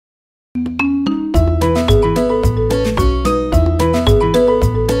So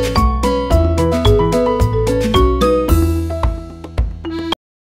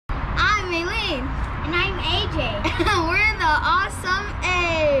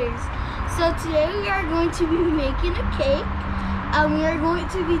today we are going to be making a cake. We are going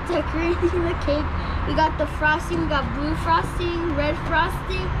to be decorating the cake. We got the frosting, we got blue frosting, red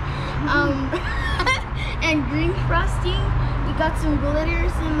frosting, and green frosting. We got some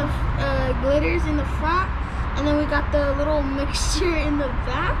glitters in the front, and then we got the little mixture in the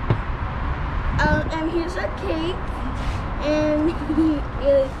back. And here's our cake, and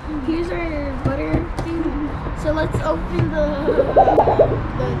here's our butter thing. So let's open the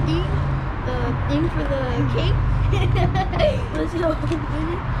thing for the cake. Let's open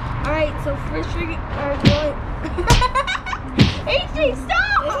it. Alright, so first we are going AJ,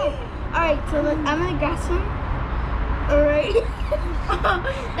 stop! Alright, so I'm gonna grab some. Alright.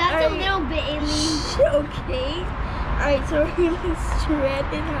 That's a little bit, Aileen. Okay. Alright, so we're gonna shred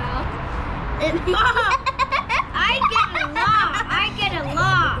it out. And I get a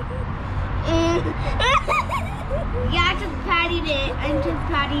lot. Yeah, I'm just patting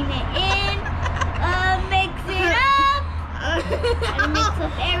it in. Mix it up. And mix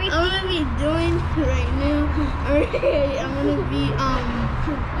up everything. I'm gonna be doing right now. Alright, I'm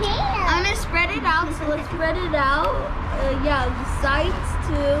gonna spread it out. So let's spread it out. Yeah, the sides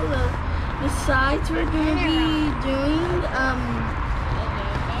too. The sides we're gonna be doing.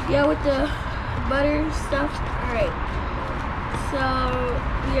 Yeah, with the butter stuff. Alright. So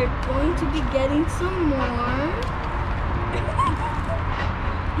we are going to be getting some more.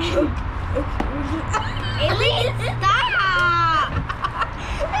 Aileen, stop!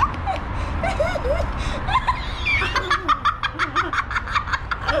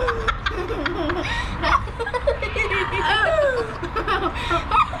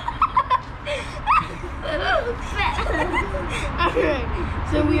 Alright,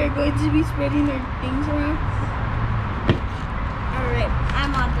 so we are going to be spreading our things around. Alright,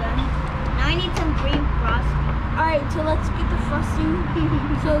 I'm all done. Now I need some green frosting. Alright, so let's get the frosting.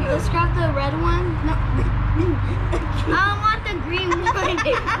 So let's grab the red one. No. I want the green one. No,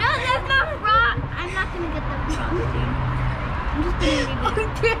 that's not frosting. I'm not gonna get the frosting. I'm just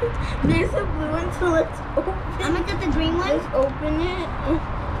gonna get it. There's a blue one, so let's open it. I'm gonna get the green one. Let's open it.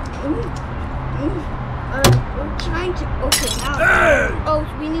 We're trying to open it out. Oh,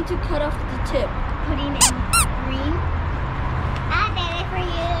 we need to cut off the tip. Putting in green. I did it for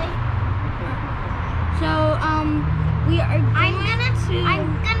you. So, we are going I'm gonna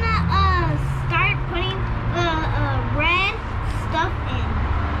start putting the red stuff in.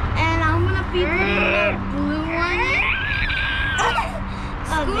 And I'm gonna be putting the blue one in.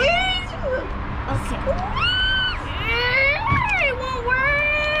 Squeeze! Okay. It won't work!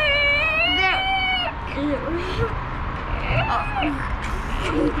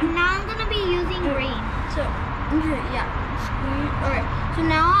 Now I'm gonna be using green. So, yeah. Squeeze. Alright, so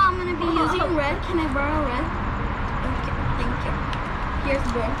now I'm gonna be using red. Can I borrow red? Okay, thank you. Here's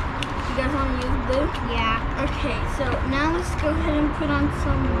blue. You guys wanna use blue? Yeah. Okay, so now let's go ahead and put on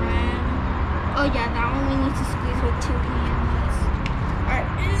some red. Oh yeah, that one we need to squeeze with 2 hands.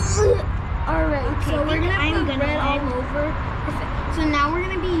 Alright, Okay, so we're gonna put red all win. over. Perfect. So now we're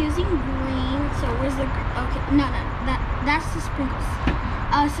gonna be using green. So where's the okay? No, that's the sprinkles.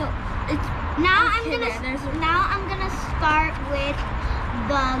 So it's Now okay, I'm gonna start with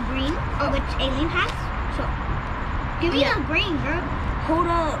the green, which Aileen has. So give me the green, girl.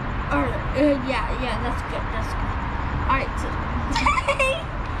 Hold up. Yeah, that's good. Alright, so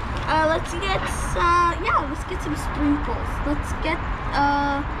let's get some sprinkles. Let's get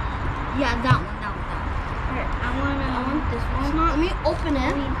that one. Alright, I want this one. Let me open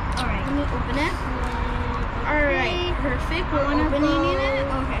it. Alright. Let me open it. Alright, perfect. We're opening it.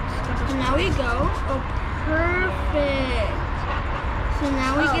 Okay. So now we go. Oh, perfect. So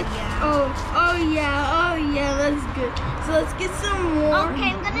now we get. Yeah. Oh yeah, that's good. So let's get some more. Okay,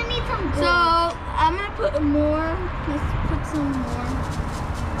 I'm gonna need some gold. So I'm gonna put more. Let's put some more.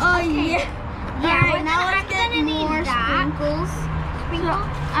 Oh Okay. yeah. Yeah, Alright, now let's get more sprinkles. Sprinkle?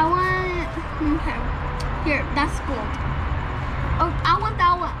 So I want. Okay. Here, that's gold. Oh, I want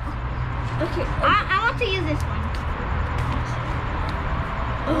that one. Okay. I want to use this one.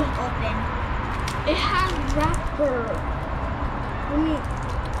 Open. It has wrapper. Let me.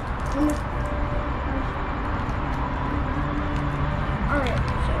 Alright,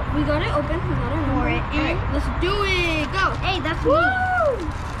 so we got it open. Pour it in. Alright, let's do it. Go. Hey, that's Woo! me.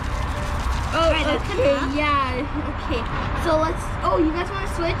 Oh, Alright, that's okay, enough. yeah. Okay. So let's. Oh, you guys want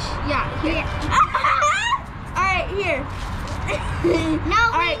to switch? Yeah. Here. Yeah. Alright, here. No,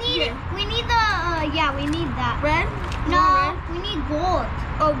 Alright, we need the, yeah, we need that. red? No, Red? we need gold.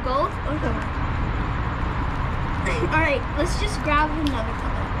 Oh, gold? Okay. Alright, let's just grab another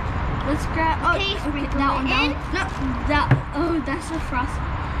color. Let's grab, oh, Okay, sprinkle that one, it that in. one. No, that, oh, that's the frost.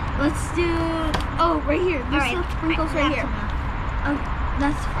 Let's do, oh, right here. There's Alright, some sprinkles right here. enough. Oh,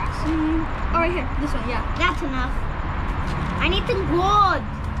 that's frosting. Oh, right here, this one, yeah. That's enough. I need some gold.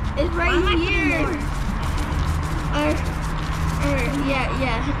 It's right Why am I here. putting more?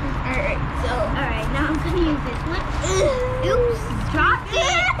 Yeah. Alright, so. Alright, now I'm gonna use this one. Oops, dropped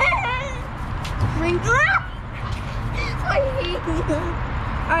it. Sprinkle. I hate you.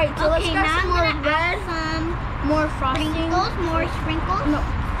 Alright, so let's Okay, grab now some I'm more gonna red, add some more frosting. sprinkles, more sprinkles. No.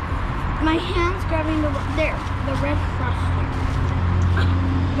 My hand's grabbing the red frosting.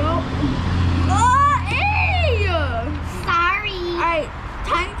 No. Oh, hey! Sorry. Alright,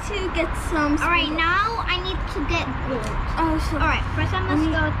 time to get some. Alright, now I need to get gold. Oh, so. Alright, first I must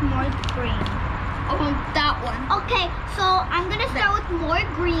go with more green. Oh, that one. Okay, so I'm gonna start with more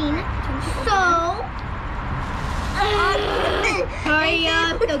green. So hurry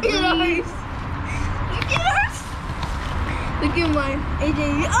up, the green. Look at mine,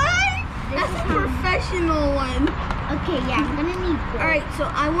 AJ. That's a professional one. Okay, yeah, I'm gonna need gold. Alright, so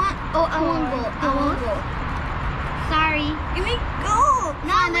I want gold. I want gold. Sorry. Give me gold.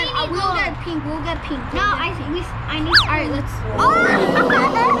 No, and then we need we'll gold. get pink. We'll get pink. No, I need. Alright, let's.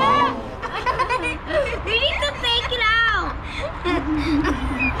 We need to take it out.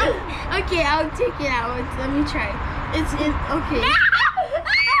 Okay, I'll take it out. Let me try. It's in. Okay.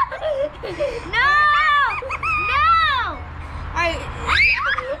 No! No! Alright.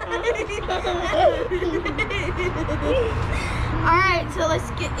 Alright, so let's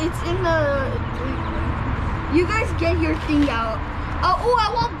get. It's in the. You guys get your thing out. Oh,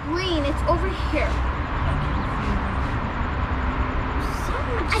 I want green. It's over here.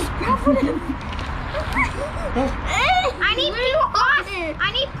 I need pink boss.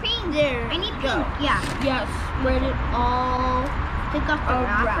 I need pink. There. I need Go. pink. Yeah. Yes, spread it all Take off the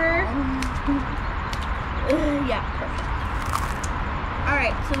wrapper. Yeah, perfect.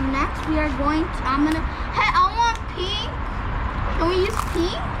 Alright, so next we are going to, hey, I want pink. Can we use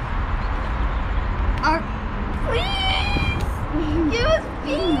pink? Please! Give us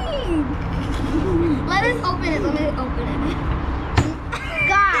pink! Let us open it. Let me open it.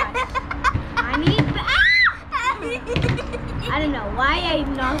 Gosh. I need. I don't know why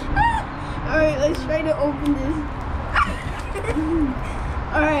I'm not. Alright, let's try to open this.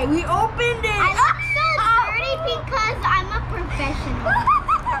 Alright, we opened it. I look so dirty because I'm a professional.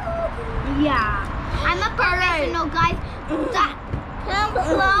 Yeah. I'm a professional, guys. That come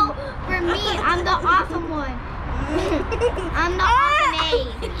slow for me. I'm the awesome one. I'm the awesome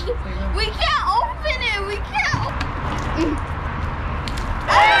aide. We can't open it. We can't.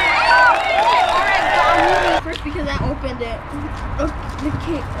 Alright, so I'm moving it first because I opened it. The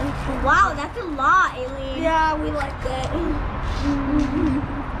cake. Okay. Wow, that's a lot, Aileen. Yeah, we like it.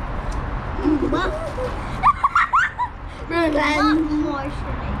 What more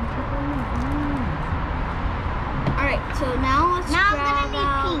should I Alright, so now let's do? Now I'm grab gonna need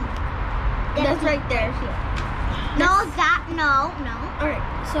out- pink. That's right there. No, that, no. Alright,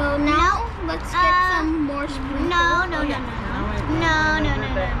 so now let's get some more sprinkles. No.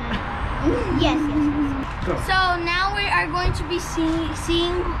 Yes. So now we are going to be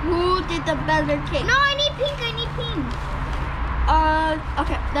seeing who did the better cake. No, I need pink.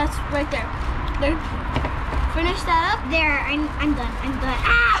 Okay, that's right there. There. Finish that up. There, I'm done.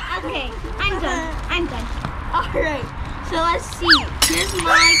 Ah, okay. I'm done. Alright, so let's see. Here's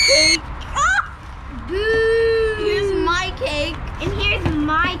my cake. Boo! Here's my cake. And here's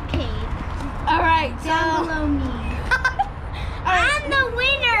my cake. Alright, Down so. below me. Alright, I'm the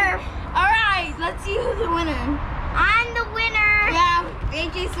winner. alright, let's see who's the winner. I'm the winner. Yeah,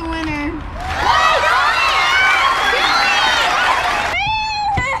 AJ's the winner.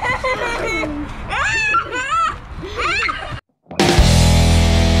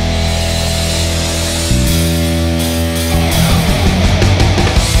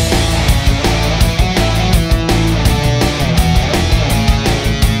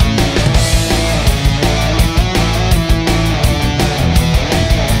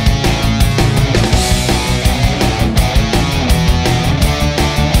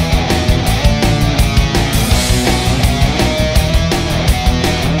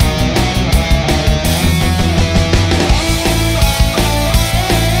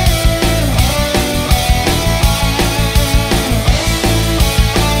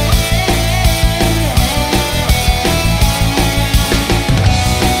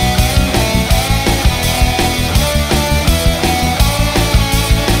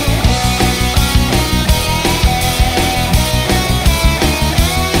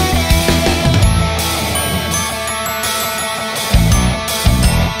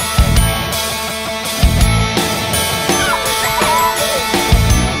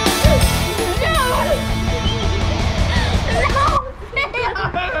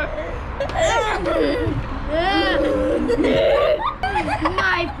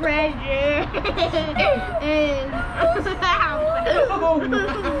 pressure.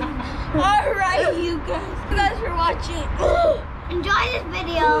 Alright, you guys for watching. Enjoy this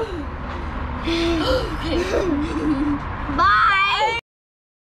video. Okay. Bye.